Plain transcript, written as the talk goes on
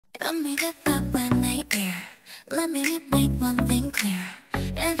Let me get up when they ear. Let me make one thing clear.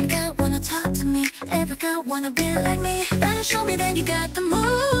 Every girl wanna talk to me. Every girl wanna be like me. Better show me that you got the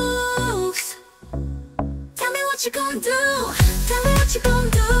moves. Tell me what you gonna do. Tell me what you gonna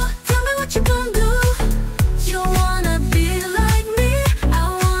do. Tell me what you gonna do. You wanna be like me. I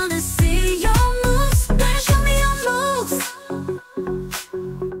wanna see your moves. Better show me your moves.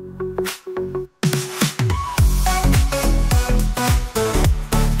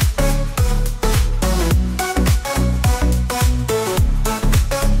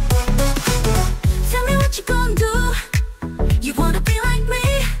 Tell me what you gonna do. You wanna be like me.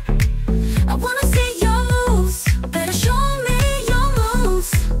 I wanna see your moves. Better show me your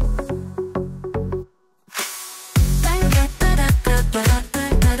moves.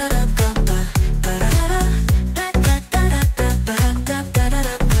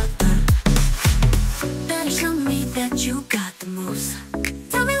 Better show me that you got the moves.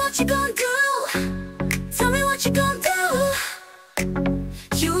 Tell me what you gonna do. Tell me what you gonna do.